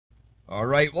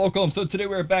Alright, welcome. So today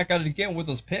we're back at it again with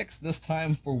those picks, this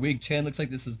time for week 10. Looks like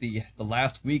this is the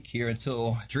last week here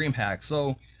until DreamHack.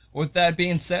 So with that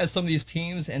being said, some of these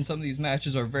teams and some of these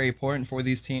matches are very important for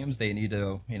these teams. They need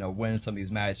to, win some of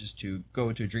these matches to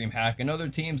go to DreamHack. And other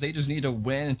teams, they just need to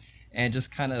win and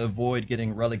just kind of avoid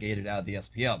getting relegated out of the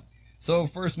SPL. So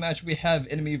first match we have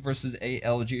Enemy versus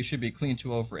ALG. It should be clean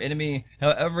 2-0 for Enemy.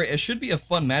 However, it should be a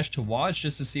fun match to watch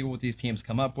just to see what these teams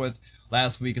come up with.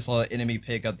 Last week I saw Enemy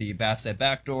pick up the Bastet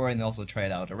backdoor and they also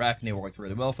tried out Arachne. It worked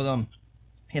really well for them.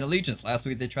 In Allegiance, last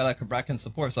week they tried out Kabrakan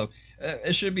support, so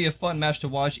it should be a fun match to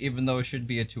watch even though it should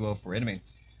be a 2-0 for Enemy.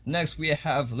 Next we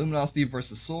have Luminosity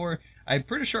versus Soar. I'm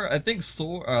pretty sure, I think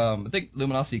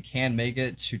Luminosity can make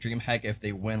it to DreamHack if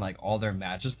they win like all their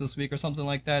matches this week or something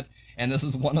like that. And this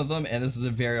is one of them, and this is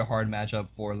a very hard matchup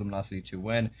for Luminosity to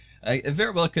win. It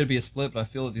very well could be a split, but I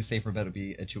feel the safer bet would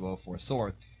be a 2-0 for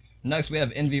Soar. Next we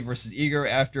have Envy versus Eager.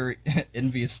 After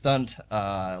Envy's stunt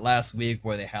last week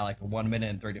where they had like a 1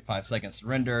 minute and 35 second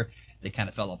surrender, they kind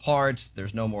of fell apart.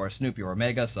 There's no more Snoopy or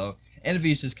Omega, so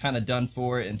Envy's just kind of done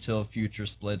for until future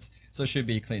splits, so it should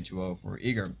be a clean 2-0 for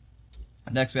Eager.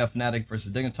 Next we have Fnatic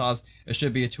versus Dignitas. It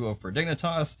should be a 2-0 for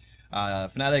Dignitas.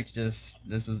 Fnatic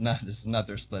this is not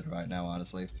their split right now,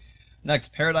 honestly.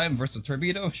 Next, Paradigm versus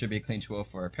Torpedo. Should be a clean 2-0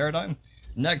 for Paradigm.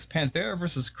 Next, Panthera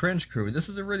versus Cringe Crew. This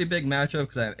is a really big matchup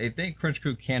because I think Cringe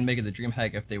Crew can make it to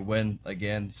DreamHack if they win.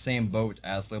 Again, same boat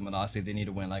as Luminosity. They need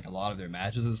to win like a lot of their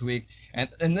matches this week, and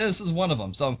this is one of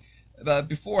them. So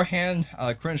beforehand,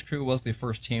 Cringe Crew was the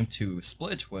first team to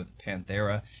split with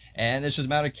Panthera, and it's just a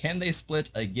matter, can they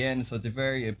split again? So it's a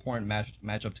very important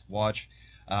matchup to watch.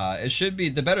 It should be,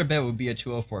 the better bet would be a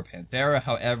 2-0 for Panthera.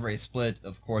 However, a split,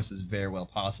 of course, is very well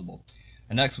possible.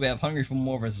 And next we have Hungry for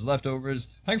More versus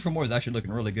Leftovers. Hungry for More is actually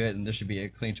looking really good, and this should be a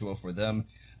clean 2-0 for them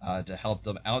to help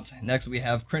them out. Next we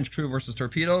have Cringe Crew versus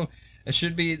Torpedo. It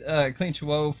should be a clean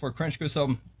 2-0 for Cringe Crew.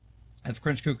 So if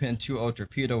Cringe Crew can 2-0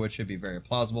 Torpedo, it should be very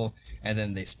plausible. And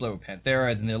then they split with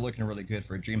Panthera, then they're looking really good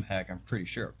for DreamHack, I'm pretty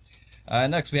sure.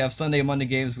 Next we have Sunday Monday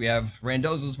games. We have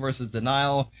Randozos versus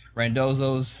Denial.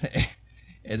 Randozos,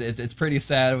 it's pretty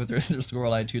sad with their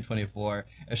scoreline 224.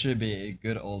 It should be a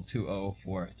good old 2-0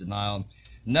 for Denial.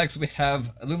 Next we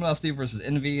have Luminosity versus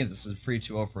Envy. This is a free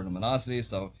 2-0 for Luminosity,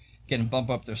 so can bump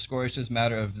up their score. It's just a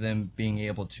matter of them being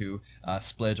able to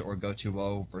split or go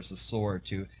 2-0 versus Soar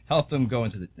to help them go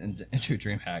into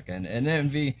DreamHack. And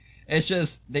Envy, it's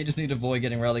just, they just need to avoid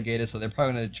getting relegated, so they're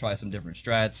probably going to try some different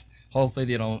strats. Hopefully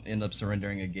they don't end up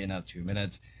surrendering again at 2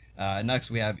 minutes. Next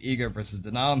we have Eager versus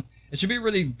Denam. It should be a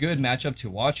really good matchup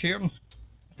to watch here.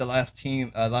 The last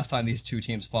time these two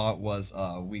teams fought was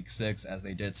week 6, as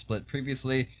they did split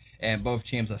previously, and both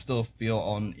teams I still feel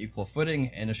on equal footing,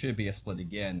 and it should be a split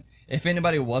again. If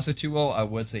anybody was a 2-0, I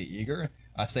would say Eager.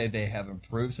 I say they have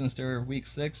improved since their week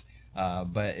 6,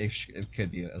 but it could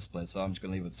be a split, so I'm just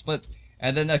gonna leave it split.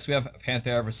 And then next we have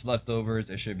Panthera versus Leftovers.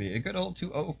 It should be a good old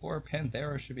 2-0 for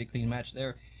Panthera. Should be a clean match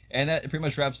there. And that pretty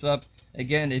much wraps up.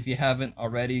 Again, if you haven't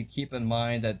already, keep in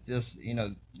mind that this,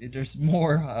 there's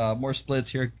more splits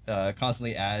here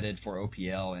constantly added for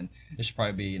OPL, and there should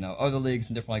probably be, other leagues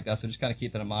and different like that. So just kind of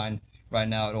keep that in mind. Right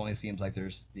now, it only seems like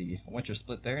there's the winter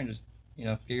split there, and just,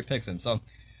 get your picks in. So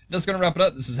that's going to wrap it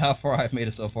up. This is how far I've made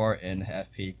it so far in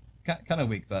FP. Kind of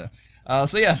weak, but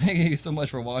so yeah, thank you so much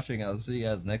for watching. I'll see you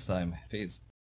guys next time. Peace.